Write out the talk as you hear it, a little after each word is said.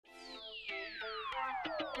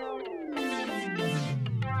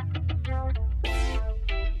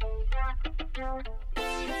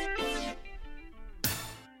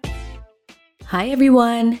Hi,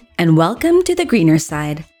 everyone, and welcome to The Greener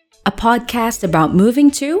Side, a podcast about moving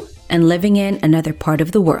to and living in another part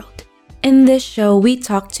of the world. In this show, we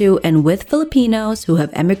talk to and with Filipinos who have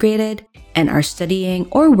emigrated and are studying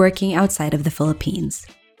or working outside of the Philippines.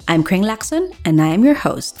 I'm Kring Lacson, and I am your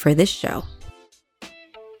host for this show.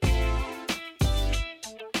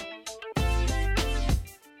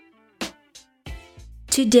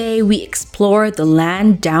 Today, we explore the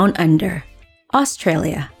land down under,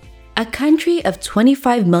 Australia. A country of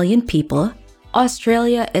 25 million people,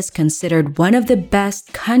 Australia is considered one of the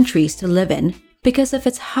best countries to live in because of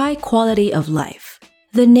its high quality of life.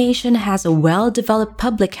 The nation has a well-developed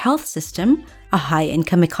public health system, a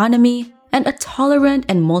high-income economy, and a tolerant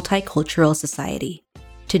and multicultural society.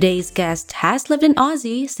 Today's guest has lived in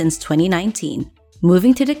Aussie since 2019,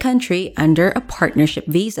 moving to the country under a partnership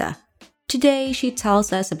visa. Today, she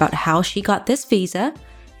tells us about how she got this visa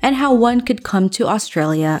and how one could come to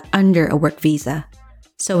Australia under a work visa.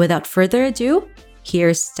 So without further ado,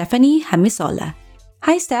 here's Stephanie Jamisola.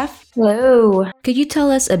 Hi, Steph. Hello. Could you tell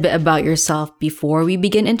us a bit about yourself before we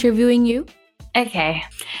begin interviewing you? Okay,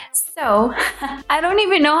 so I don't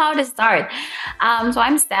even know how to start. So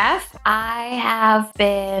I'm Steph. I have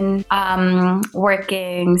been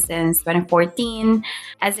working since 2014,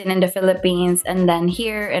 as in the Philippines, and then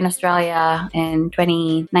here in Australia in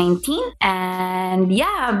 2019. And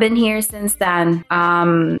yeah, I've been here since then.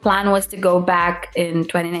 Plan was to go back in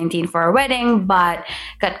 2019 for a wedding, but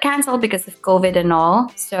got canceled because of COVID and all.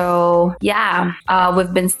 So yeah,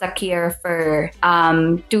 we've been stuck here for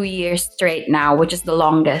 2 years straight now, which is the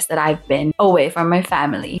longest that I've been away from my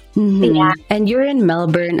family. Mm-hmm. Yeah. And you're in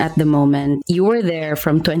Melbourne at the moment. You were there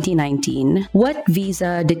from 2019. What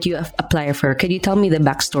visa did you apply for? Could you tell me the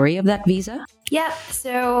backstory of that visa? Yeah,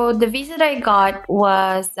 so the visa that I got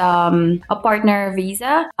was a partner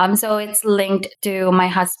visa. So it's linked to my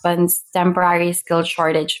husband's temporary skill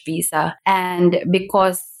shortage visa. And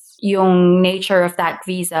because yung nature of that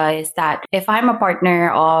visa is that if I'm a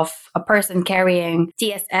partner of a person carrying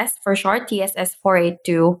TSS, for short, TSS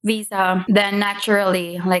 482 visa, then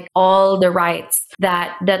naturally, like all the rights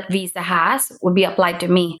that that visa has would be applied to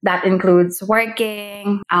me. That includes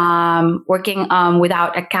working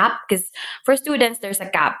without a cap, because for students, there's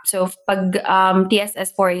a cap. So pag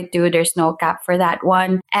TSS 482, there's no cap for that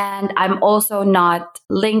one. And I'm also not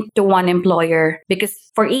linked to one employer because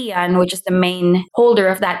for Ian, which is the main holder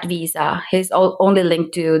of that visa, he's only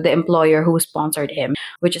linked to the employer who sponsored him,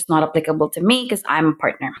 which is not applicable to me because I'm a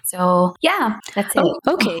partner. So yeah, that's it.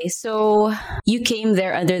 Okay, so you came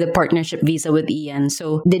there under the partnership visa with Ian.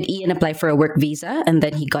 So did Ian apply for a work visa and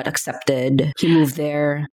then he got accepted? He moved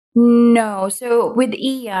there? No. So with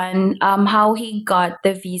Ian, how he got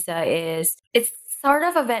the visa is it's sort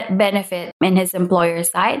of a benefit in his employer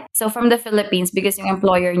side. So from the Philippines, because yung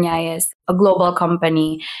employer niya is a global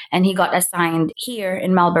company and he got assigned here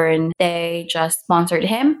in Melbourne, they just sponsored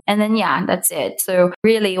him. And then, yeah, that's it. So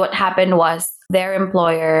really what happened was their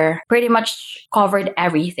employer pretty much covered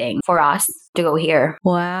everything for us to go here.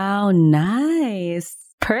 Wow, nice.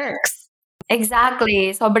 Perks.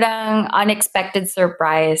 Exactly. Sobrang unexpected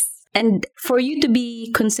surprise. And for you to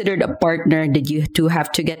be considered a partner, did you two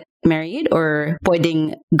have to get married or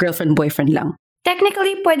pwedeng girlfriend-boyfriend lang?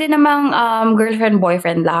 Technically, pwede namang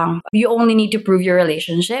girlfriend-boyfriend lang. You only need to prove your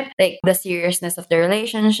relationship, like the seriousness of the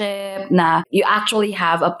relationship, na you actually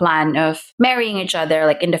have a plan of marrying each other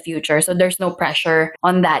like in the future. So there's no pressure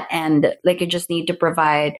on that end. Like you just need to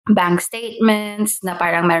provide bank statements na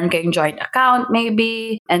parang meron kayong joint account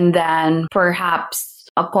maybe, and then perhaps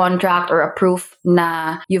a contract or a proof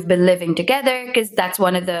na you've been living together, because that's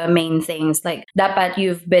one of the main things. Like dapat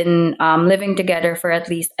you've been living together for at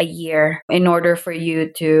least a year in order for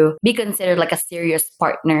you to be considered like a serious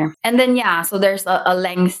partner. And then yeah, so there's a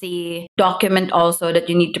lengthy document also that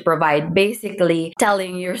you need to provide, basically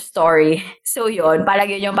telling your story. So yun, parang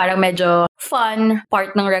yun yung parang medyo fun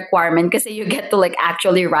part ng requirement kasi you get to like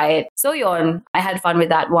actually write. So yun, I had fun with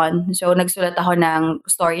that one. So nagsulat ako ng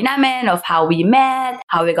story namin of how we met,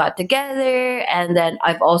 how we got together, and then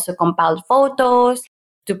I've also compiled photos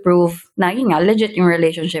to prove na yun nga, legit yung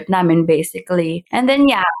relationship namin basically. And then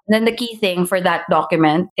yeah, then the key thing for that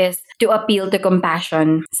document is to appeal to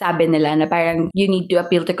compassion. Sabi nila na parang you need to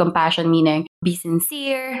appeal to compassion, meaning be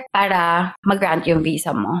sincere para mag-grant yung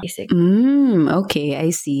visa mo, basically. Okay,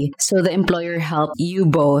 I see. So the employer helped you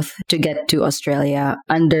both to get to Australia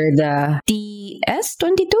under the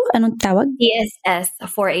TS22? Anong tawag? TSS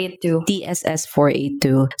 482. TSS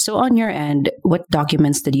 482. So on your end, what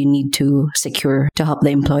documents did you need to secure to help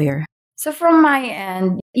the employer? So from my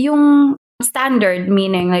end, yung standard,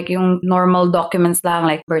 meaning like yung normal documents lang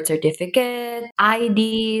like birth certificate,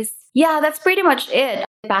 IDs, Yeah, that's pretty much it.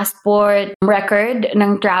 Passport, record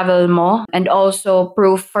ng travel mo, and also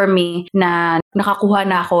proof for me na nakakuha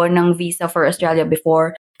na ako ng visa for Australia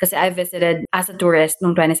before. Kasi I visited as a tourist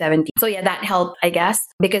noong 2017. So yeah, that helped, I guess,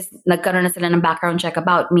 because nagkaroon na sila ng background check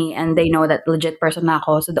about me and they know that legit person na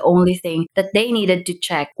ako. So the only thing that they needed to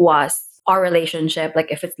check was our relationship,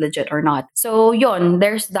 like if it's legit or not. So yun,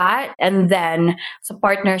 there's that. And then sa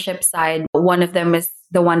partnership side, one of them is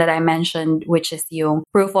the one that I mentioned, which is yung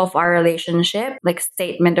proof of our relationship, like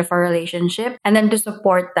statement of our relationship. And then to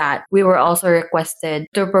support that, we were also requested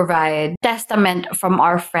to provide testament from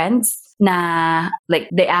our friends na like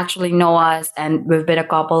they actually know us and we've been a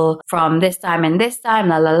couple from this time and this time,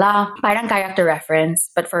 la la la. Parang character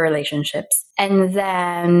reference, but for relationships. And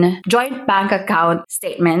then joint bank account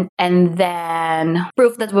statement, and then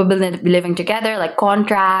proof that we'll be living together, like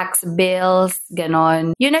contracts, bills,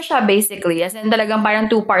 ganon. Yun na siya basically. As in talagang parang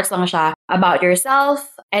two parts lang siya about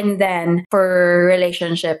yourself and then for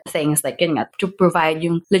relationship things, like yun nga, to provide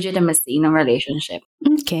yung legitimacy ng relationship.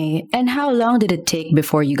 Okay. And how long did it take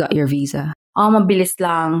before you got your visa? Mabilis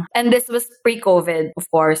lang. And this was pre-COVID, of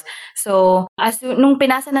course. So, nung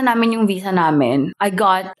pinasa na namin yung visa namin, I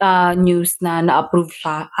got news na na-approve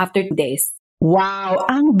siya after 2 days. Wow,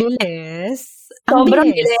 ang bilis. Ang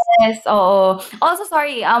Sobrang bilis. bilis. Oo. Also,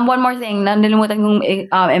 sorry, one more thing na nalimutan kong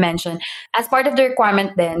i-mention. As part of the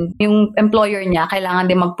requirement din, yung employer niya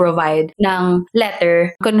kailangan din mag-provide ng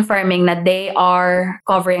letter confirming na they are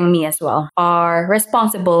covering me as well, are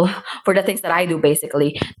responsible for the things that I do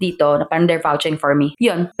basically dito, na parang they're vouching for me.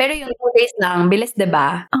 Yun. Pero yung 2 days lang, bilis,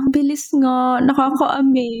 diba? Ang bilis nga.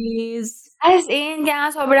 Nakaka-amaze. As in, kaya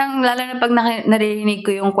nga sobrang, lalo na pag narinig ko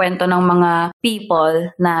yung kwento ng mga people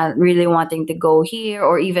na really wanting to go here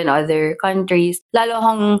or even other countries, lalo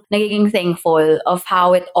akong nagiging thankful of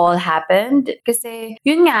how it all happened. Kasi,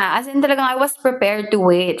 yun nga, as in talagang I was prepared to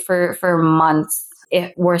wait for months.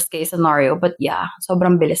 If worst case scenario. But yeah,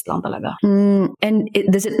 sobrang bilis lang talaga. And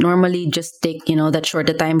does it normally just take, that short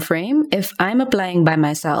a time frame? If I'm applying by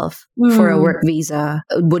myself for a work visa,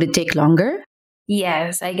 would it take longer?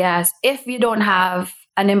 Yes, I guess. If you don't have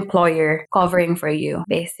an employer covering for you,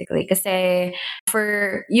 basically. Kasi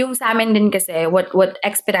for yung sa amin din kasi, what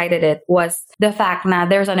expedited it was the fact na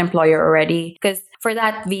there's an employer already. Because for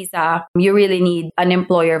that visa, you really need an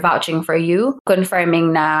employer vouching for you,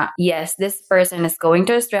 confirming na, yes, this person is going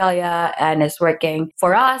to Australia and is working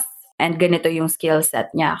for us. And ganito yung skill set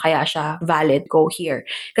niya, kaya siya valid, go here.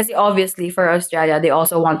 Kasi obviously for Australia, they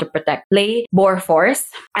also want to protect labor force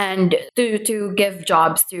and to give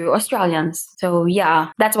jobs to Australians. So yeah,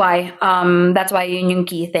 that's why yun yung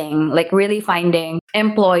key thing, like really finding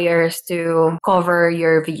employers to cover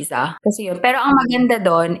your visa. Kasi yun. Pero ang maganda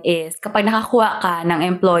doon is kapag nakakuha ka ng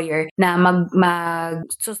employer na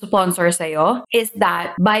mag-sponsor sa'yo, is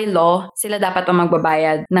that by law, sila dapat ang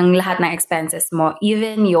magbabayad ng lahat ng expenses mo,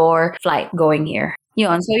 even your flight going here.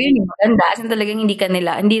 Yun. So, yun yung maganda. As in talagang hindi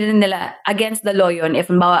rin nila against the law yun if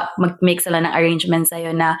mag-make sila ng arrangement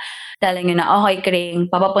sa'yo na telling nyo na, okay, Kring,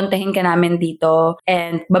 papapuntahin ka namin dito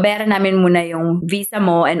and babayaran namin muna yung visa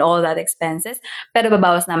mo and all that expenses, pero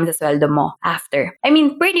babawas namin sa sweldo mo after. I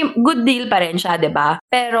mean, pretty good deal pa rin siya, diba?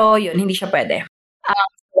 Pero yun, hindi siya pwede.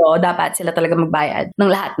 So, dapat sila talaga magbayad ng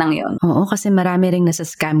lahat ng yun. Oo, kasi marami ring nasa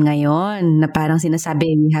scam ngayon na parang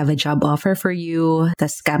sinasabi, we have a job offer for you,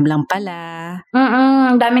 tas scam lang pala.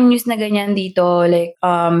 Daming news na ganyan dito, like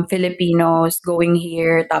Filipinos going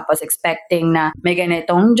here tapos expecting na may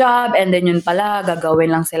ganitong job and then yun pala, gagawin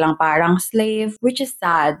lang silang parang slave, which is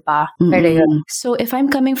sad pa. Pero yun. So if I'm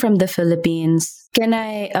coming from the Philippines, can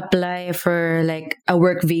I apply for like a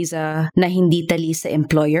work visa na hindi tali sa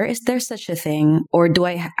employer? Is there such a thing? Or do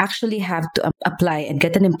I actually have to apply and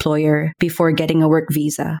get an employer before getting a work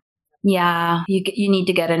visa? Yeah, you need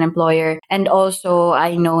to get an employer. And also,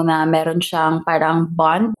 I know na meron siyang parang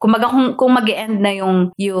bond. Kung mag-e-end na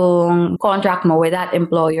yung contract mo with that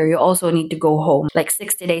employer, you also need to go home like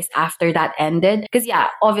 60 days after that ended. Because yeah,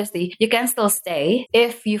 obviously, you can still stay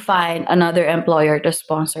if you find another employer to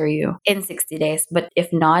sponsor you in 60 days. But if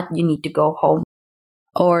not, you need to go home.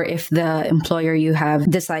 Or if the employer you have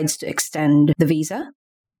decides to extend the visa?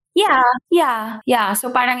 Yeah.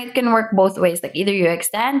 So parang it can work both ways. Like either you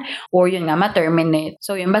extend or yun nga ma-terminate.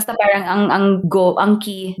 So yun, basta parang ang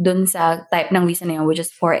key dun sa type ng visa na yun, which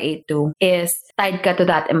is 482, is tied ka to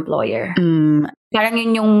that employer. Parang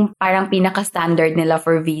yun yung parang pinaka-standard nila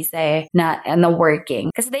for visa na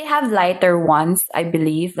working. Kasi they have lighter ones, I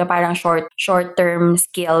believe, na parang short-term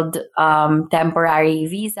skilled temporary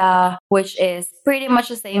visa, which is pretty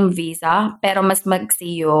much the same visa, pero mas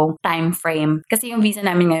magsi yung time frame. Kasi yung visa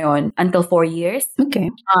namin ngayon, until 4 years.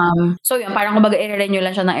 Okay. So yun, parang kumbaga i-renew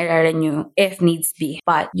lang siya ng i-renew if needs be.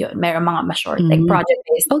 But yun, meron mga ma-short, like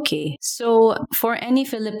project-based. Okay. So, for any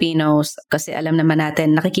Filipinos, kasi alam naman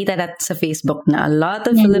natin, nakikita natin sa Facebook na a lot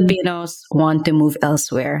of Filipinos want to move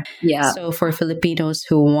elsewhere. Yeah. So, for Filipinos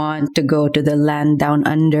who want to go to the land down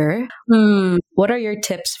under, what are your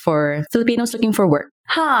tips for Filipinos looking for work?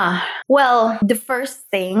 Well, the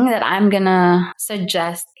first thing that I'm gonna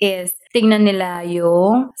suggest is tingnan nila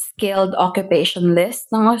yung skilled occupation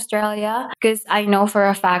list ng Australia. Because I know for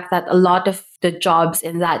a fact that a lot of the jobs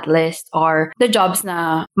in that list are the jobs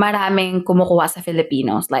na maraming kumukuha sa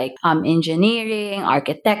Filipinos, like engineering,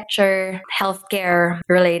 architecture, healthcare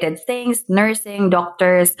related things, nursing,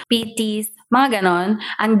 doctors, PTs, mga ganon.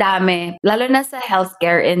 Ang dami. Lalo na sa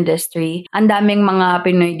healthcare industry, ang daming mga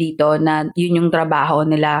Pinoy dito na yun yung trabaho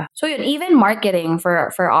nila. So yun, even marketing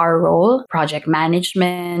for our role, project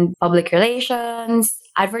management, public relations,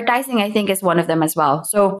 advertising, I think, is one of them as well.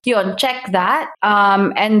 So, yun, check that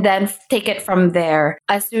and then take it from there.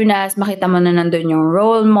 As soon as makita mo na nandun yung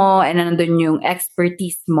role mo and nandun yung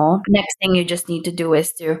expertise mo, next thing you just need to do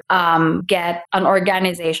is to get an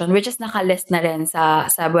organization, which is nakalist na rin sa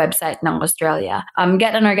website ng Australia.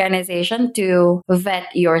 Get an organization to vet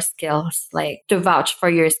your skills, like to vouch for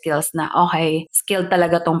your skills na, okay, skilled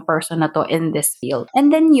talaga tong person na to in this field.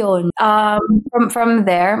 And then yun, from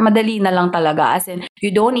there, madali na lang talaga. As in, you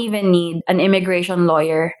don't even need an immigration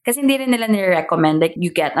lawyer. Kasi hindi rin nila nire-recommend that you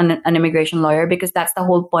get an immigration lawyer because that's the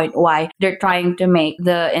whole point why they're trying to make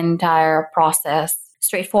the entire process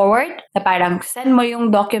straightforward. Na parang send mo yung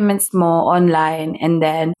documents mo online and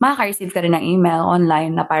then makaka-receive ka rin ng email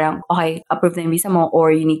online na parang, okay, approve na yung visa mo or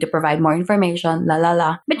you need to provide more information, la la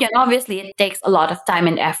la. But yun, obviously, it takes a lot of time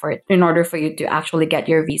and effort in order for you to actually get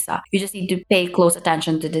your visa. You just need to pay close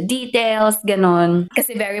attention to the details, ganun.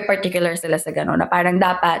 Kasi very particular sila sa ganun na parang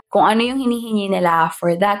dapat kung ano yung hinihingi nila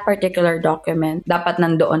for that particular document, dapat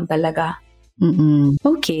nandoon talaga.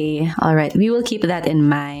 Okay. All right. We will keep that in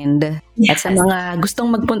mind. Yes. At sa mga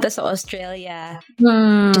gustong magpunta sa Australia,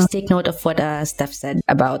 just take note of what Steph said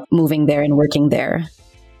about moving there and working there.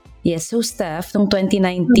 Yes. So, Steph, noong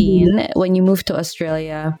 2019, when you moved to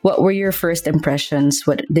Australia, what were your first impressions?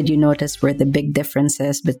 What did you notice were the big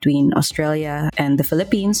differences between Australia and the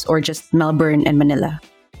Philippines or just Melbourne and Manila?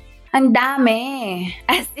 Ang dami.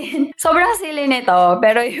 As in, sobrang silly nito.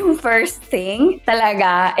 Pero yung first thing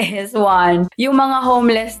talaga is one, yung mga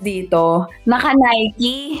homeless dito,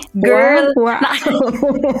 naka-Nike. Girl, Wow.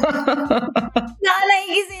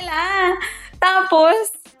 naka-Nike sila.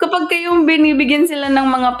 Tapos, kapag kayong binibigyan sila ng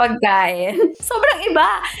mga pagkain, sobrang iba.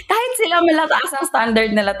 Kahit sila malataas ang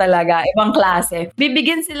standard nila talaga, ibang klase.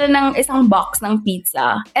 Bibigyan sila ng isang box ng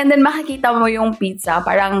pizza. And then makikita mo yung pizza,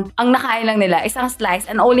 parang ang nakain lang nila, isang slice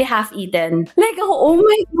and only half eaten. Like ako, oh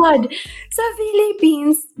my God! Sa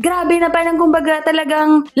Philippines, grabe na parang kumbaga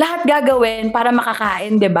talagang lahat gagawin para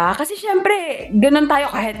makakain, 'di ba? Kasi syempre, ganun tayo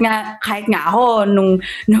kahit nga ako nung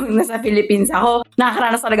nasa Philippines ako,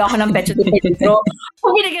 nakakaranas talaga ako ng pecho de pedro.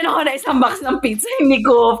 Kung binigyan ako na isang box ng pizza, hindi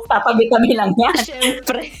ko tatabi-tabi lang yan.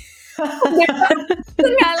 Siyempre.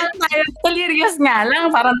 Nga lang tayo, delirious nga lang.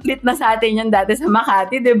 Parang treat na sa atin yan dati sa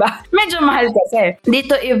Makati, di ba? Medyo mahal kasi.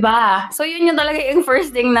 Dito iba. So yun yung talaga yung first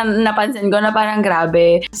thing na napansin ko na parang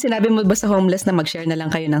grabe. Sinabi mo ba sa homeless na mag-share na lang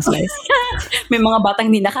kayo ng slice? May mga batang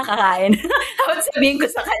hindi nakakakain. Tapos sabihin ko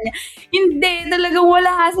sa kanya, hindi, talagang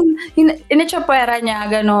wala. Initsapwera niya,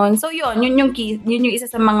 ganon. So yun yung key. Yun yung isa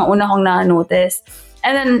sa mga una kong na-notice.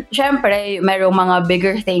 And then, syempre, mayroong mga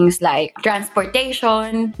bigger things like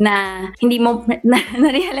transportation na hindi mo,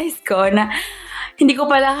 na-realize ko na hindi ko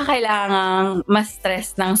pala kailangang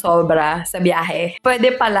mas-stress ng sobra sa biyahe.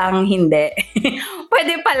 Pwede palang hindi.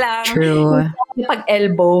 Pwede palang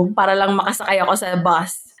pag-elbow para lang makasakay ako sa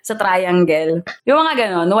bus, sa triangle. Yung mga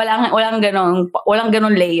ganon, walang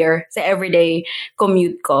ganon layer sa everyday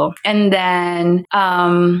commute ko. And then,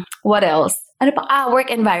 what else? Ano pa?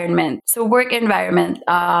 Work environment. So work environment,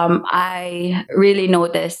 I really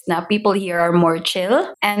noticed na people here are more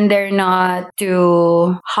chill and they're not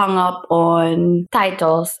too hung up on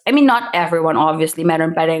titles. I mean, not everyone, obviously.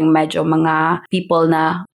 Meron pa rin medyo mga people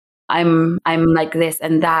na I'm like this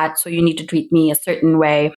and that, so you need to treat me a certain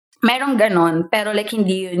way. Merong ganon, pero like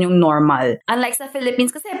hindi yun yung normal. Unlike sa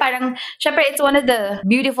Philippines, kasi parang, syempre, it's one of the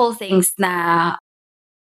beautiful things na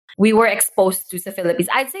we were exposed to sa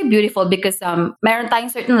Philippines. I'd say beautiful because meron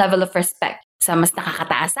tayong certain level of respect sa mas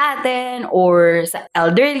nakakataas sa atin or sa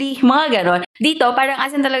elderly, mga ganon. Dito, parang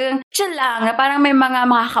as in talagang chill lang, na parang may mga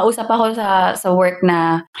makakausap ako sa work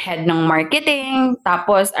na head ng marketing,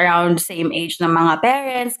 tapos around same age ng mga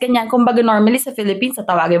parents, ganyan. Kumbaga normally sa Philippines,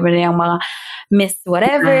 tawagin mo na yung mga miss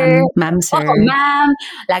whatever. Ma'am, sir. Oo, ma'am.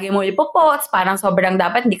 Lagi mo ipopots. Parang sobrang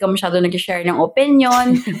dapat hindi ka masyado nag-share ng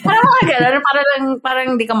opinion. Parang mga gano'n. Parang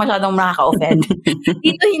hindi ka masyadong nakaka-offend.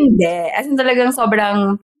 Dito hindi. As in talagang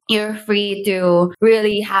sobrang you're free to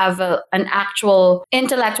really have an actual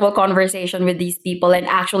intellectual conversation with these people and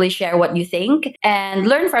actually share what you think and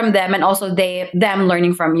learn from them, and also them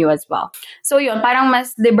learning from you as well. So yun, parang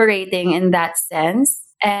mas liberating in that sense.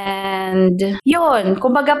 And yun,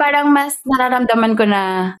 kumbaga parang mas nararamdaman ko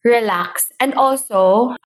na relax. And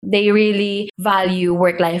also, they really value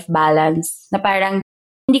work-life balance. Na parang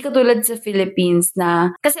hindi katulad sa Philippines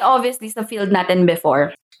na, kasi obviously sa field natin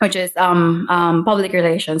before, which is public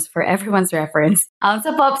relations for everyone's reference.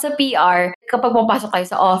 Sa PR, kapag pumapasok kayo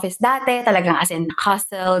sa office dati, talagang as in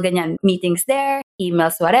hustle, ganyan, meetings there,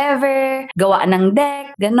 emails, whatever, gawa ng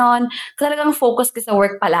deck, ganon. Talagang focus ka sa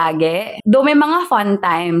work palagi. Though may mga fun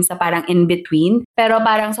times na parang in between, pero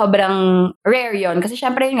parang sobrang rare yon. Kasi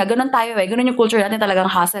syempre yun nga, ganon tayo ganon yung culture natin, talagang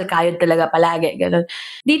hustle, kayod talaga palagi, ganon.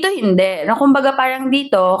 Dito hindi. Na kumbaga parang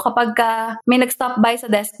dito, kapag may nag-stop by sa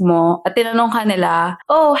desk mo at tinanong ka nila,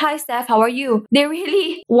 oh, hi Steph, how are you? They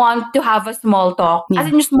really want to have a small talk. Yeah.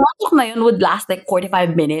 As in, yung small talk na yun would last like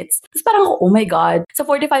 45 minutes. Tapos parang, oh my God, sa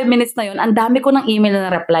 45 minutes na yun, ang dami ko ng email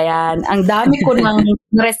na replyan, ang dami ko ng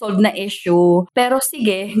resolve na issue. Pero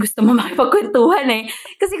sige, gusto mo makipagkwentuhan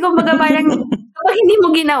Kasi kumbaga parang, kapag hindi mo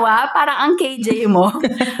ginawa, parang ang KJ mo.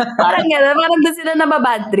 Parang gano'n, parang doon sila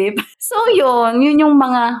nababad trip. So yun yung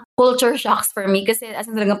mga culture shocks for me. Kasi as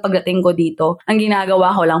in talagang pagdating ko dito, ang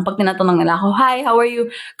ginagawa ko lang, pag tinatanong nila ako, hi, how are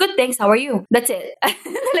you? Good, thanks, how are you? That's it.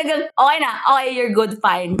 Talagang, okay na. Okay, you're good,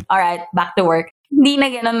 fine. Alright, back to work. Hindi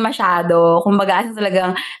na gano'n masyado. Kumbaga, as in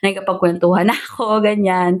talagang nagkapagkwentuhan ako,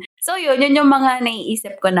 ganyan. So yun yung mga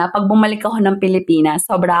naiisip ko na pag bumalik ako ng Pilipinas,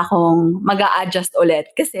 sobra akong mag-a-adjust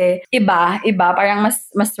ulit. Kasi iba, parang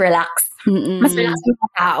mas relax. Mas relax yung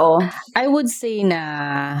mga tao. I would say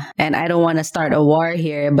na, and I don't want to start a war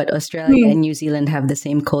here, but Australia and New Zealand have the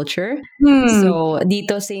same culture. So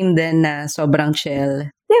dito same din na sobrang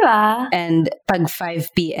chill. Diba? And pag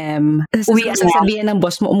 5 p.m., sasabihin ng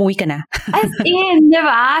boss mo, umuwi ka na. As in,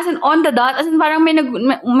 diba? As in, on the dot. As in, parang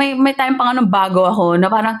may time pa nga nung bago ako na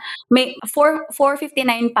parang may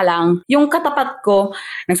 4:59 pa lang. Yung katapat ko,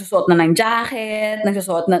 nagsusuot na ng jacket,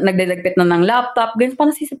 nagdilagpit na ng laptop. Ganyan pa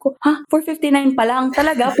nasisip ko, 4:59 pa lang.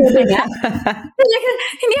 Talaga, pwede na. Talaga,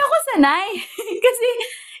 hindi ako sanay. Kasi,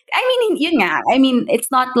 yun nga.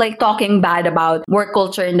 It's not like talking bad about work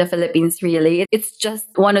culture in the Philippines, really. It's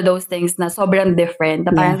just one of those things na sobrang different.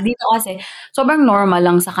 Na parang dito kasi, sobrang normal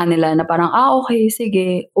lang sa kanila na parang, okay,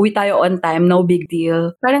 sige, uwi tayo on time, no big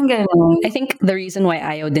deal. Parang gano'n. I think the reason why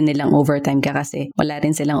ayaw din nilang overtime ka kasi wala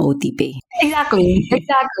rin silang OT pay. Exactly.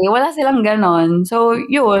 Wala silang gano'n. So,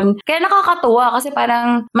 yun. Kaya nakakatuwa kasi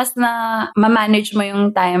parang mas na ma-manage mo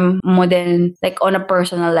yung time mo din like on a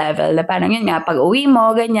personal level. Na parang yun nga, pag uwi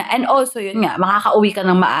mo, ganyan. And also, yun nga, makakauwi ka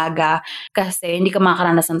ng maaga kasi hindi ka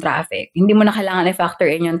makakaranas ng traffic. Hindi mo na kailangan i-factor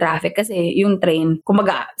in yung traffic kasi yung train,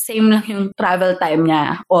 kumbaga, same lang yung travel time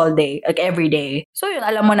niya all day, like every day. So yun,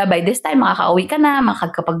 alam mo na by this time, makakauwi ka na,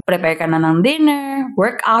 makakapag-prepare ka na ng dinner,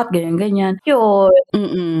 workout, ganyan-ganyan.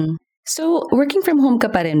 Yun. So, working from home ka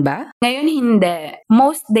pa rin ba? Ngayon, hindi.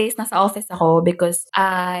 Most days nasa office ako because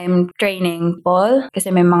I'm training people kasi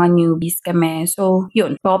may mga newbies kami. So,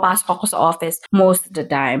 yun. Papasok ako sa office most of the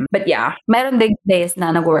time. But yeah, meron days na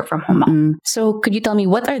nag-work from home ako. So, could you tell me,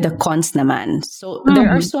 what are the cons naman? So, there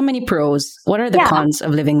are so many pros. What are the cons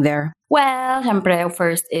of living there? Well, syempre,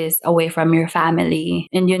 first is away from your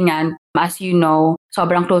family. And yun nga, as you know,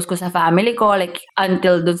 sobrang close ko sa family ko, like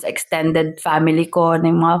until dun sa extended family ko,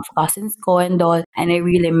 ng mga cousins ko and all. And I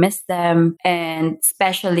really miss them. And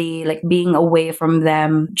especially like being away from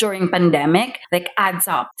them during pandemic, like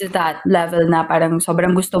adds up to that level na parang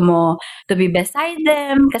sobrang gusto mo to be beside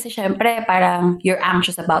them. Kasi syempre, parang you're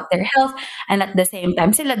anxious about their health. And at the same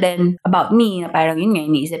time, sila din about me, na parang yun nga,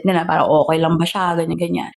 iniisip nila, parang okay lang ba siya,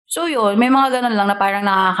 ganyan-ganyan. So yun, may mga ganun lang na parang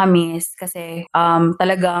nakakamiss kasi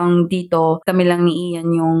talagang dito kami lang ni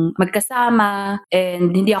Ian yung magkasama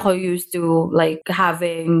and hindi ako used to like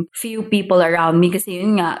having few people around me kasi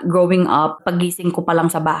yun nga, growing up, pagising ko pa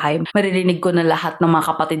lang sa bahay, maririnig ko na lahat ng mga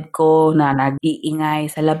kapatid ko na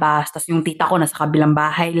nag-iingay sa labas, tas yung tita ko nasa kabilang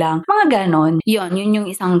bahay lang, mga ganon. Yun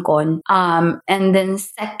yung isang con. And then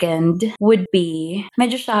second would be,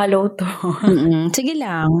 medyo shallow to. Sige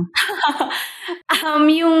lang.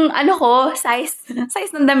 Yung ano ko,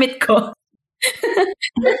 size ng damit ko.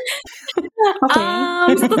 Okay.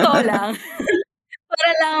 Sa totoo lang, para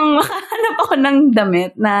lang makahanap ako ng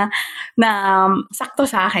damit na sakto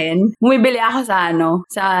sa akin, bumibili ako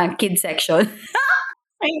sa kids section.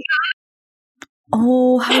 Ay,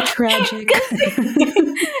 Oh, how tragic. kasi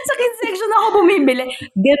sa kids section ako bumibili.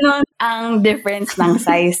 Gano'n ang difference ng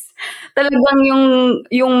size. Talagang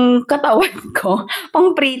yung katawan ko,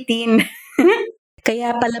 pang preteen.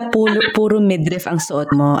 Kaya pala puro midriff ang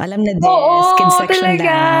suot mo. Alam na Oo, kids section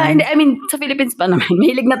talaga. lang. Hindi, I mean, sa Philippines pa naman,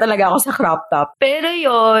 mahilig na talaga ako sa crop top. Pero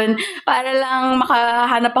yon, para lang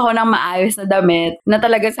makahanap ako ng maayos na damit na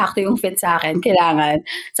talaga sakto yung fit sa akin, kailangan.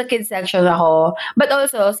 Sa kids section ako. But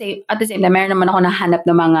also, at the same time, meron naman ako nahanap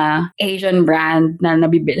ng mga Asian brand na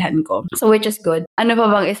nabibilhan ko. So, which is good. Ano pa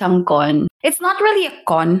bang isang con? It's not really a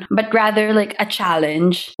con, but rather like a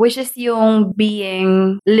challenge, which is yung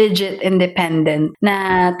being legit independent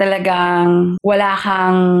na talagang wala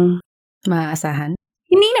kang Maaasahan.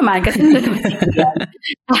 hindi naman, kasi nandun naman si Kian.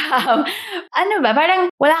 Ano ba,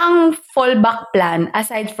 parang wala kang fallback plan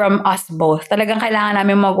aside from us both. Talagang kailangan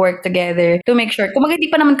namin mag-work together to make sure. Kung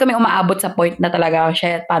hindi pa naman kami umaabot sa point na talaga,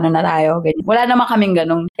 shit, paano na tayo? Ganyan. Wala naman kaming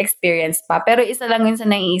ganong experience pa. Pero isa lang yun sa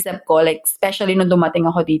naiisip ko, like, especially nung dumating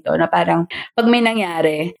ako dito, na parang pag may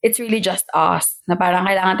nangyari, it's really just us. Na parang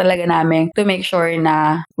kailangan talaga namin to make sure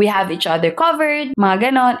na we have each other covered,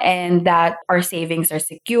 mga ganon, and that our savings are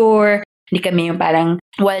secure. Hindi kami yung parang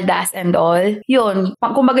waldas and all. Yun.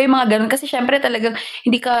 Kumbaga yung mga ganun. Kasi syempre talagang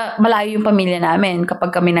hindi ka malayo yung pamilya namin.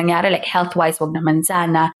 Kapag kami nangyari, like health-wise, wag naman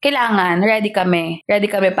sana. Kailangan, ready kami. Ready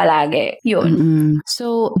kami palagi. Yun. Mm-mm.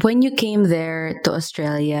 So, when you came there to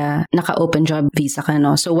Australia, naka-open job visa ka,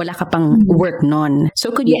 no? So, wala ka pang work nun.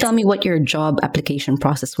 So, could you Yes. tell me what your job application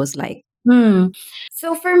process was like?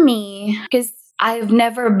 So for me, because I've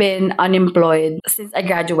never been unemployed since I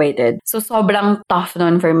graduated. So, sobrang tough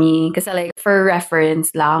nun for me. Kasi like, for reference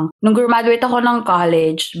lang, nung graduate ako ng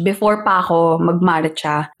college, before pa ako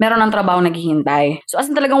magmaritsa, meron ng trabaho naghihintay. So, as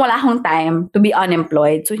in talagang wala akong time to be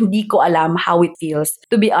unemployed. So, hindi ko alam how it feels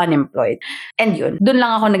to be unemployed. And yun, dun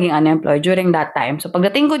lang ako naging unemployed during that time. So,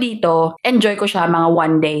 pagdating ko dito, enjoy ko siya mga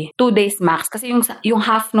 1 day, 2 days max. Kasi yung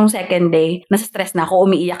half nung second day, nasa stress na ako,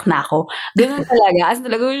 umiiyak na ako. Ganun talaga. As in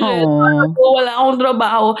talaga, wala akong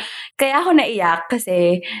trabaho. Kaya ako naiyak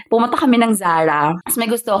kasi pumunta kami ng Zara. Tapos may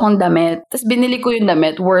gusto akong damit. Tapos binili ko yung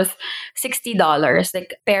damit worth $60.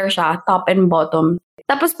 Like, pair siya, top and bottom.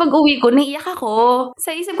 Tapos pag uwi ko, naiyak ako.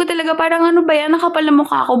 Sa isip ko talaga, parang ano ba yan, nakapal na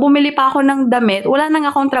mukha ako. Bumili pa ako ng damit. Wala nang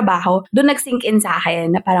akong trabaho. Doon nag-sink in sa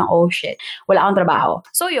akin na parang, oh shit, wala akong trabaho.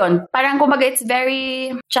 So yun, parang kumbaga it's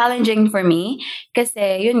very challenging for me.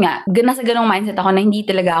 Kasi yun nga, nasa ganong mindset ako na hindi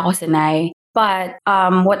talaga ako sanay. But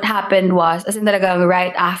what happened was, as in talagang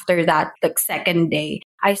right after that, like second day,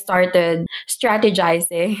 I started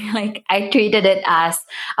strategizing. Like, I treated it as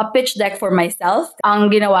a pitch deck for myself.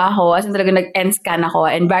 Ang ginawa ko, as in talagang nag-end scan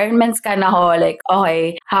ako, environment scan ako, like,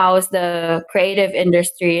 okay, how's the creative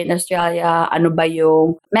industry in Australia? Ano ba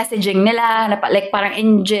yung messaging nila? Like, parang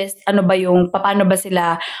in gist, ano ba yung, paano ba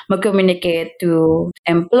sila mag-communicate to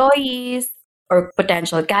employees? Or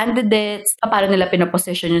potential candidates, paano nila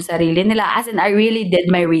pinoposition yung sarili nila. As in, I really did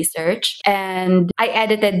my research and I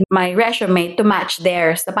edited my resume to match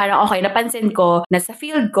theirs. Na parang, okay, napansin ko na sa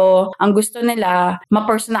field ko, ang gusto nila,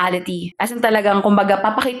 ma-personality. As in talagang, kumbaga,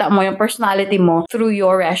 papakita mo yung personality mo through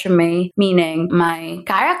your resume. Meaning, my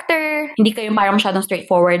character, hindi kayo parang masyadong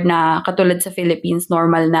straightforward na katulad sa Philippines,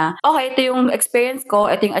 normal na, okay, ito yung experience ko,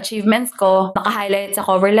 ito yung achievements ko, naka-highlight sa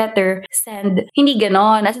cover letter, send. Hindi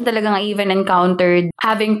ganon. As in talagang I even encountered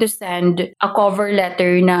having to send a cover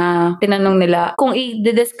letter na tinanong nila kung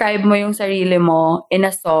i-describe mo yung sarili mo in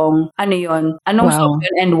a song, ano yun? Anong song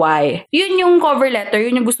yun and why? Yun yung cover letter,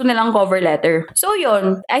 yun yung gusto nilang cover letter. So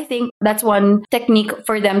yun, I think that's one technique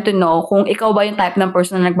for them to know kung ikaw ba yung type ng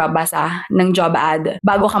person na nagbabasa ng job ad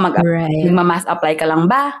bago ka mag-apply. Right. Magma-mass apply ka lang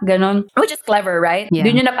ba? Ganon. Which is clever, right? Yeah.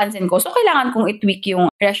 Yun yung napansin ko. So kailangan kong i-tweak yung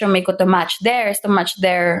resume ko to match theirs, to match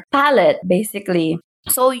their palette, basically.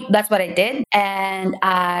 So that's what I did, and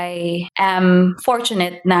I am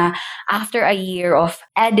fortunate na after a year of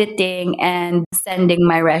editing and sending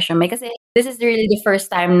my resume, kasi this is really the first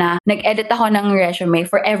time na nag-edit ako ng resume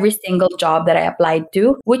for every single job that I applied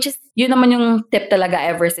to, which is, yun naman yung tip talaga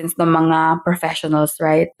ever since ng mga professionals,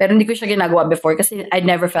 right? Pero hindi ko siya ginagawa before kasi I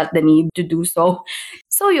never felt the need to do so.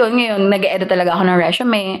 So yun, ngayon, nag-edit talaga ako ng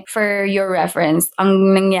resume. For your reference,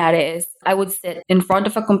 ang nangyari is, I would sit in front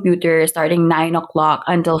of a computer starting 9 o'clock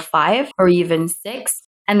until 5 or even 6.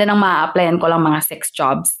 And then ang ma-applyan ko lang mga 6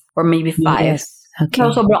 jobs or maybe 5. Yes. So, Okay.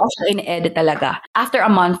 sobrang ko siya in-edit talaga. After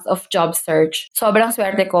a month of job search, sobrang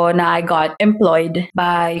swerte ko na I got employed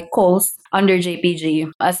by Coles under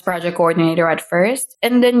JPG as project coordinator at first.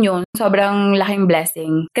 And then yun, sobrang laking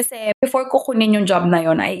blessing. Kasi before ko kunin yung job na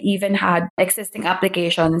yun, I even had existing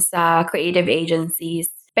applications sa creative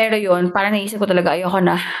agencies. Pero yun, parang naisip ko talaga, ayoko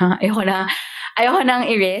nang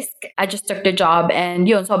i-risk. I just took the job and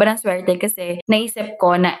yun, sobrang swerte kasi naisip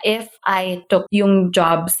ko na if I took yung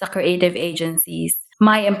job sa creative agencies,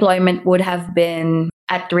 my employment would have been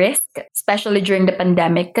at risk, especially during the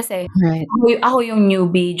pandemic kasi Right. ako yung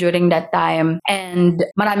newbie during that time and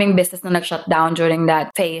maraming business na nag-shut down during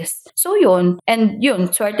that phase. So yun, and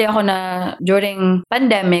yun, swerte ako na during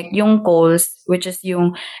pandemic, yung Coles, which is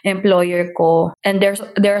yung employer ko, and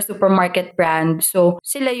they're a supermarket brand. So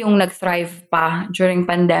sila yung nag-thrive pa during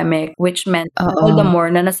pandemic, which meant all the Oo.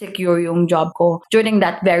 more na na-secure yung job ko during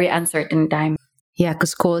that very uncertain time. Yeah,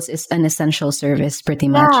 because Kohl's is an essential service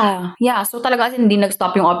pretty much. Yeah. So talaga kasi hindi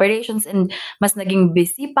nag-stop yung operations and mas naging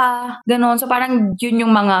busy pa. Ganon. So parang yun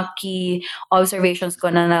yung mga key observations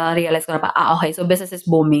ko na na-realize ko na pa, okay, so business is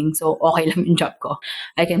booming. So okay lang yung job ko.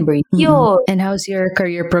 I can breathe. Yun. And how's your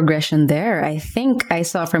career progression there? I think I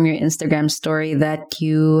saw from your Instagram story that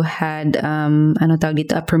you had, ano tawag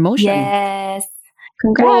dito, a promotion. Yes.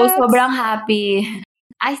 Congrats! Bro, sobrang happy.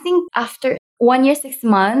 I think after 1 year, 6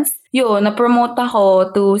 months, yun, na-promote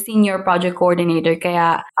ako to senior project coordinator.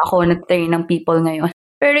 Kaya ako nag-train ng people ngayon.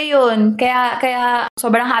 Pero yun, kaya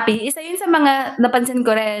sobrang happy. Isa yun sa mga napansin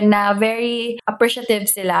ko rin na very appreciative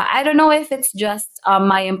sila. I don't know if it's just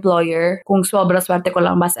my employer, kung sobrang swerte ko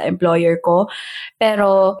lang ba sa employer ko.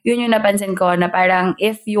 Pero yun yung napansin ko na parang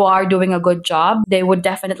if you are doing a good job, they would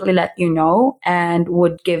definitely let you know and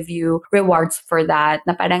would give you rewards for that.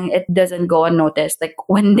 Na parang it doesn't go unnoticed. Like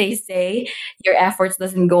when they say your efforts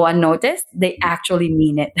doesn't go unnoticed, they actually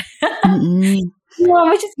mean it.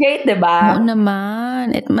 Yeah, which is great, diba? Oo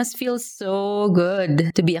naman. It must feel so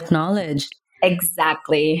good to be acknowledged.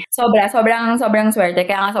 Exactly. Sobrang swerte.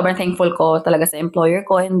 Kaya nga sobrang thankful ko talaga sa employer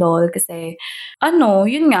ko and all. Kasi,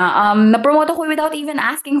 yun nga, na-promote ako without even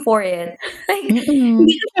asking for it. Like,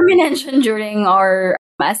 hindi ko siya mention during our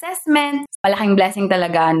assessment. Malaking blessing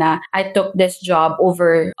talaga na I took this job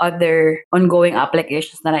over other ongoing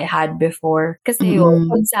applications that I had before. Kasi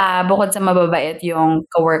bukod sa mababait yung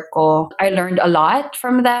kawork ko, I learned a lot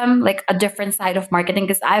from them, like a different side of marketing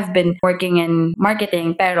because I've been working in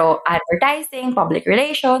marketing pero advertising, public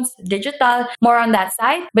relations, digital, more on that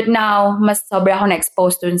side. But now, mas sobra ako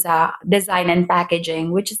na-exposed dun sa design and packaging,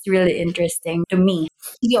 which is really interesting to me.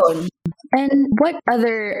 Yun. And what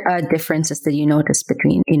other differences did you notice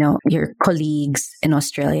between, your colleagues in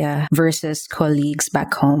Australia versus colleagues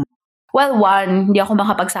back home? Well, one, hindi ako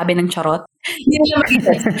makapagsabi ng charot. Hindi na siya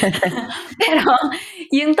mag-exist. Pero,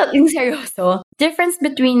 yung seryoso, difference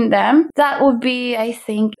between them, that would be, I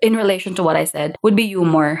think, in relation to what I said, would be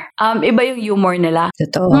humor. Iba yung humor nila.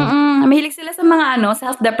 Totoo. Mahilig sila sa mga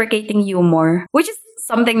self-deprecating humor, which is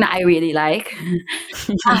something na I really like.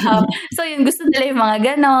 So yun, gusto nila yung mga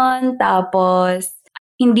ganon. Tapos,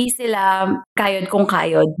 hindi sila kayod kung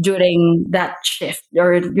kayod during that shift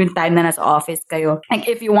or yung time na nasa office kayo. Like,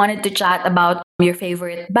 if you wanted to chat about your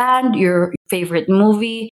favorite band, your favorite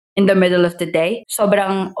movie, in the middle of the day,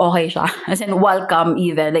 sobrang okay siya. As in, welcome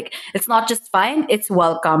even. Like, it's not just fine, it's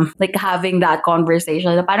welcome. Like, having that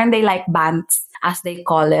conversation. Parang they like bands, as they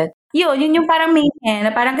call it. Yun yung parang main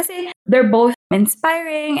na parang kasi they're both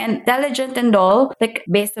inspiring and intelligent and all, like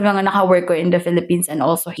based sa mga naka-work ko in the Philippines and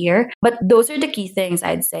also here. But those are the key things,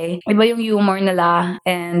 I'd say. Iba yung humor nila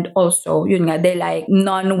and also, yun nga, they like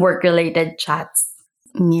non-work related chats.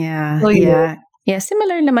 Yeah, so, yeah. Yeah,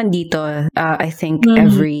 similar naman dito. I think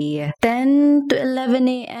every 10 to 11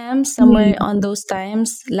 a.m., somewhere on those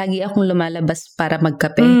times, lagi akong lumalabas para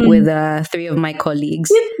magkape with 3 of my colleagues.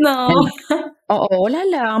 No. Oo, wala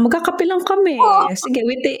lang. Magkakape lang kami. Sige,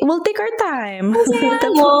 we'll take our time. Ang saya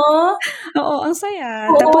mo. Oo, ang saya.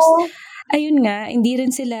 Tapos, ayun nga, hindi rin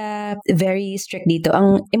sila very strict dito.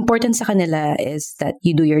 Ang important sa kanila is that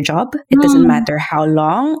you do your job. It doesn't matter how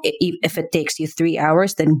long. If it takes you 3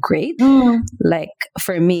 hours, then great. Like,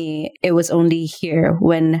 for me, it was only here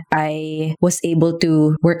when I was able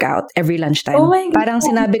to work out every lunchtime. Oh my God. Parang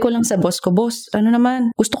sinabi ko lang sa boss ko, boss, ano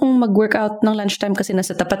naman, gusto kong mag-workout ng lunchtime kasi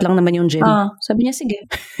nasa tapat lang naman yung gym. Sabi niya, sige.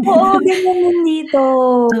 Oo, ganyan dito.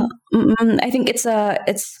 I think it's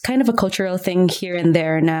kind of a cultural thing here and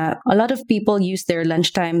there na a lot of people use their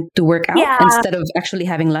lunchtime to work out instead of actually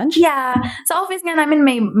having lunch. Yeah. Sa office nga namin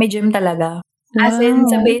may gym talaga. As in,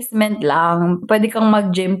 sa basement lang. Pwede kang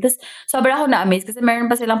mag-gym. Tapos, sobrang ako na-amaze kasi meron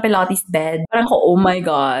pa silang Pilates bed. Parang ako, oh my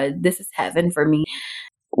God, this is heaven for me.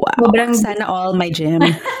 Wow. Sobrang Sana all my gym.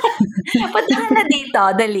 Punta ka na dito,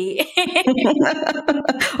 dali.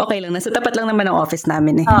 Okay lang. Nasa tapat lang naman ang office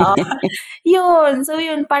namin eh. Oo. Yun. So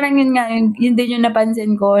yun, parang yun nga, yun din yung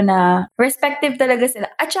napansin ko na respective talaga sila.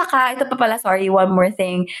 At saka, ito pa pala, sorry, one more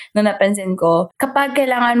thing na napansin ko. Kapag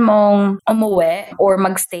kailangan mong umuwi or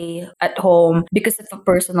magstay at home because of a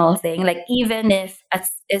personal thing, like even if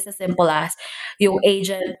it's as simple as yung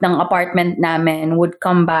agent ng apartment namin would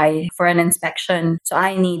come by for an inspection. So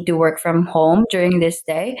I need to work from home during this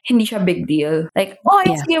day. Hindi siya big deal. Like, oh,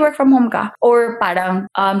 yeah, sige, work from home ka. Or parang,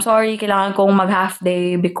 sorry, kailangan kong mag-half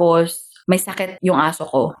day because may sakit yung aso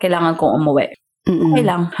ko. Kailangan kong umuwi. Okay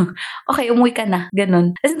lang. Okay, umuwi ka na.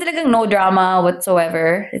 Ganun. Kasi talagang no drama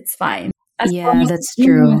whatsoever. It's fine. That's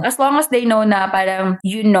true. As long as they know na parang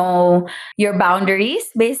you know your boundaries,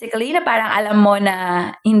 basically, na parang alam mo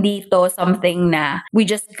na hindi to something na we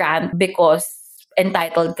just grant because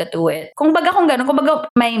entitled ka to it. Kung baga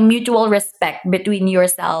may mutual respect between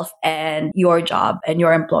yourself and your job and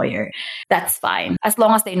your employer, that's fine. As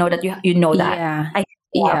long as they know that you know that.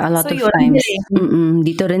 Yeah, a lot of times.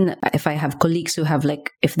 Dito rin, if I have colleagues who have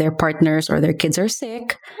like, if their partners or their kids are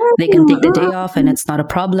sick, they can take the day off and it's not a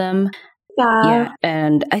problem. Yeah,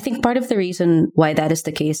 and I think part of the reason why that is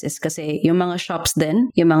the case is kasi yung mga shops din,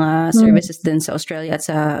 yung mga services din sa Australia at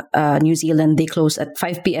sa New Zealand, they close at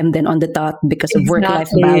 5 p.m. then on the dot because of work-life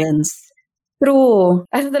balance. True.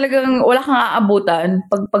 Kasi talagang wala kang aabutan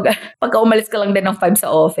pagka umalis ka lang din ng 5 sa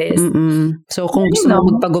office. So kung gusto mo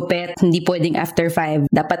magpagupit, hindi pwedeng after 5,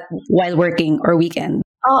 dapat while working or weekend.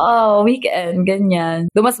 Oo, weekend, ganyan.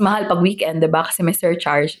 Doon mas mahal pag weekend, diba? Kasi may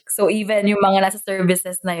surcharge. So even yung mga nasa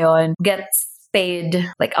services na yon gets paid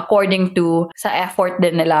like according to sa effort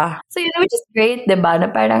din nila. So yun, which is great, diba? Na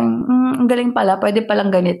parang, ang galing pala, pwede palang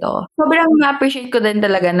ganito. Sobrang na-appreciate ko din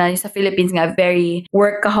talaga na sa Philippines nga, very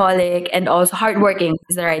workaholic and also hardworking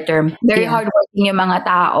is the right term. Very hardworking yung mga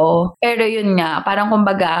tao. Pero yun nga, parang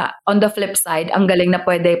kumbaga, on the flip side, ang galing na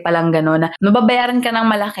pwede palang gano'n na mababayaran ka ng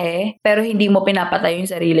malaki, pero hindi mo pinapatay yung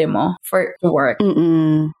sarili mo for work.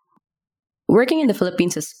 Working in the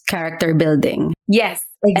Philippines is character building. Yes,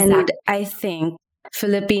 exactly. And I think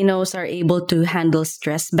Filipinos are able to handle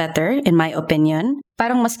stress better, in my opinion.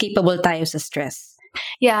 Parang mas capable tayo sa stress.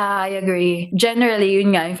 Yeah, I agree. Generally,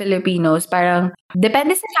 yun nga, yung Filipinos, parang,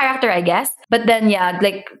 depende sa character, I guess. But then, yeah,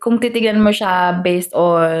 like, kung titignan mo siya based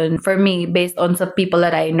on some people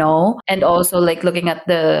that I know, and also, like, looking at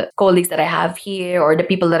the colleagues that I have here, or the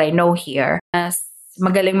people that I know here, as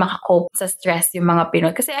magaling makakope sa stress yung mga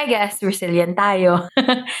Pinoy. Kasi I guess, resilient tayo.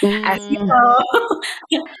 As you know.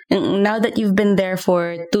 Now that you've been there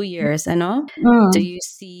for 2 years, do you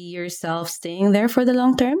see yourself staying there for the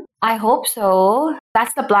long term? I hope so.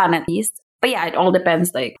 That's the plan at least. But yeah, it all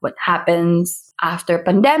depends like what happens after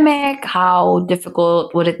pandemic, how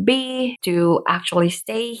difficult would it be to actually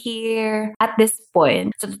stay here at this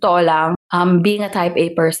point. So totoo lang, being a type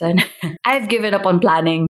A person, I've given up on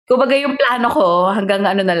planning. Kumbaga yung plano ko hanggang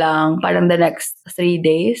na lang, parang the next 3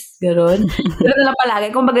 days, gano'n. Gano'n na lang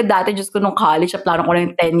palagi. Kumbaga dati, just ko nung college, plano ko na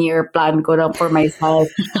yung 10-year plan ko na for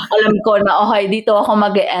myself. Alam ko na, okay, dito ako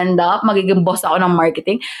mag-end up, magiging boss ako ng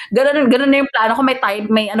marketing. Gano'n na yung plano ko.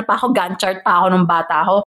 May ano pa ako, Gantt chart pa ako nung bata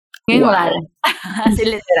ako. Ngayon wala lang. Kasi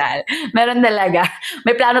literal. Meron talaga.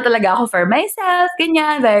 May plano talaga ako for myself.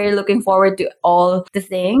 Ganyan. Very looking forward to all the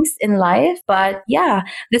things in life. But yeah,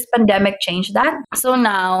 this pandemic changed that. So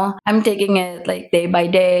now, I'm taking it like day by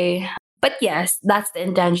day. But yes, that's the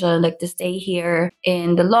intention, like to stay here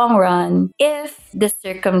in the long run if the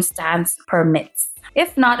circumstance permits.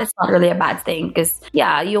 If not, it's not really a bad thing because,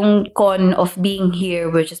 yeah, yung con of being here,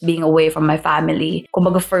 which is being away from my family,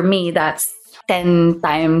 kumbaga for me, that's 10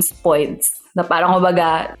 times points na parang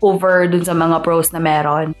kumbaga over dun sa mga pros na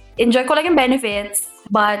meron. Enjoy ko lang yung benefits,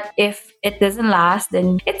 but if it doesn't last,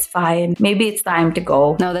 then it's fine. Maybe it's time to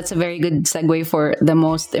go. Now, that's a very good segue for the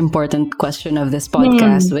most important question of this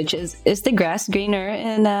podcast, which is the grass greener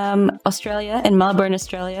in Australia, in Melbourne,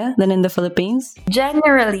 Australia, than in the Philippines?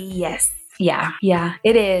 Generally, yes. Yeah,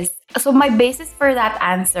 it is. So my basis for that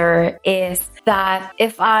answer is that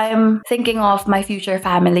if I'm thinking of my future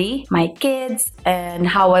family, my kids, and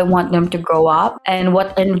how I want them to grow up and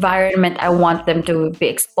what environment I want them to be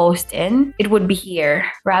exposed in, it would be here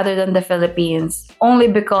rather than the Philippines. Only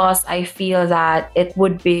because I feel that it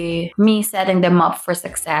would be me setting them up for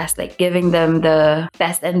success, like giving them the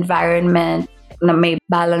best environment na may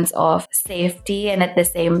balance of safety and at the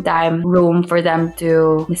same time room for them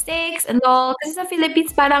to mistakes and all. Kasi sa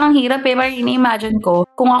Philippines parang ang hirap eh. Parang ini-imagine ko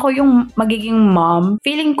kung ako yung magiging mom,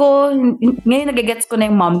 feeling ko ngayon nagigets ko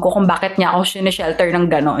na yung mom ko kung bakit niya ako sineshelter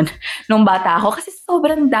ng ganon nung bata ako kasi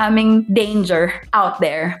sobrang daming danger out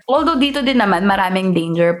there. Although dito din naman maraming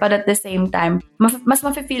danger, but at the same time mas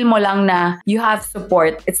mafe-feel mo lang na you have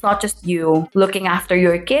support. It's not just you looking after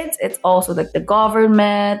your kids, it's also like the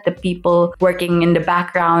government, the people working in the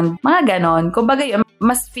background, mga ganon. Kumbaga,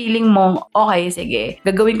 mas feeling mo, okay, sige,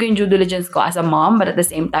 gagawin ko yung due diligence ko as a mom, but at the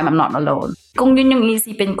same time, I'm not alone. Kung yun yung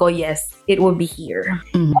isipin ko, yes, it will be here.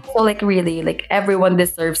 Also, like really, like everyone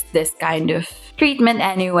deserves this kind of treatment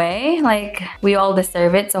anyway. Like, we all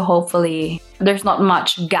deserve it, so hopefully there's not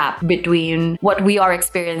much gap between what we are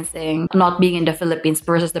experiencing not being in the Philippines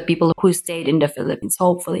versus the people who stayed in the Philippines,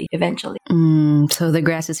 hopefully, eventually. So the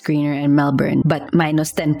grass is greener in Melbourne, but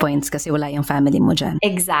minus 10 points kasi wala yung family mo dyan.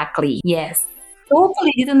 Exactly, yes. So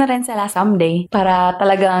hopefully, dito na rin sila someday para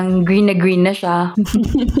talagang green na siya.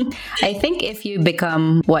 I think if you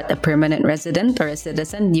become, a permanent resident or a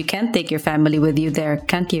citizen, you can't take your family with you there,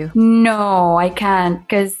 can't you? No, I can't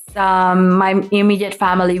because my immediate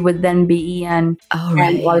family would then be Ian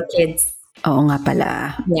and all kids. Oo nga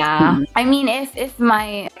pala. Yeah. I mean, if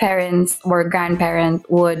my parents or grandparent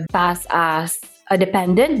would pass as a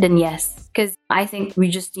dependent, then yes. Because I think we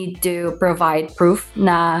just need to provide proof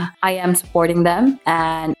na I am supporting them.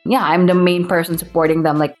 And yeah, I'm the main person supporting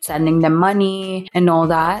them, like sending them money and all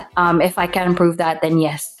that. If I can prove that, then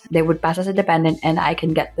yes, they would pass as a dependent and I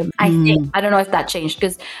can get them. I think. I don't know if that changed.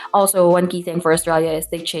 Because also one key thing for Australia is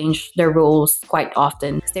they change their rules quite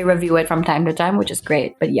often. They review it from time to time, which is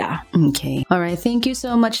great. But yeah. Okay. All right. Thank you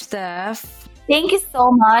so much, Steph. Thank you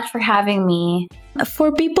so much for having me.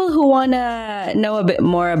 For people who want to know a bit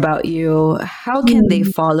more about you, how can they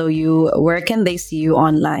follow you? Where can they see you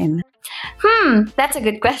online? That's a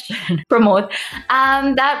good question. Promote.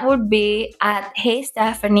 That would be at Hey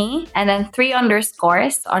Stephanie and then 3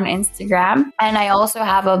 underscores on Instagram. And I also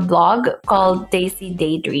have a blog called Daisy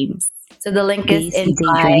Daydreams. So the link is in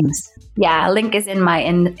my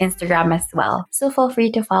Instagram as well. So feel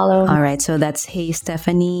free to follow. All right. So that's Hey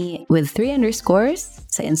Stephanie with 3 underscores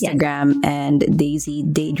sa Instagram and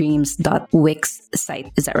daisydaydreams.wix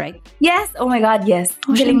site. Is that right? Yes. Oh my God, yes.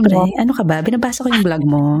 Oh, syempre. Ano ka ba? Binabasa ko yung blog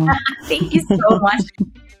mo. Thank you so much.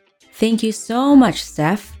 Thank you so much,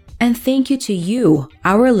 Steph. And thank you to you,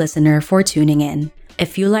 our listener, for tuning in.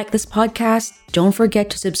 If you like this podcast, don't forget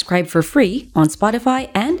to subscribe for free on Spotify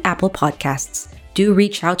and Apple Podcasts. Do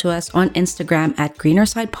reach out to us on Instagram at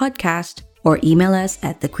Greenerside Podcast or email us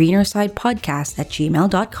at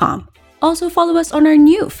thegreenersidepodcast@gmail.com. Also follow us on our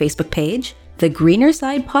new Facebook page, The Greener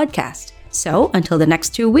Side Podcast. So until the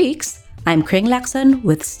next 2 weeks, I'm Kring Lakson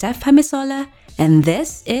with Steph Jamisola, and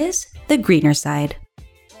this is The Greener Side.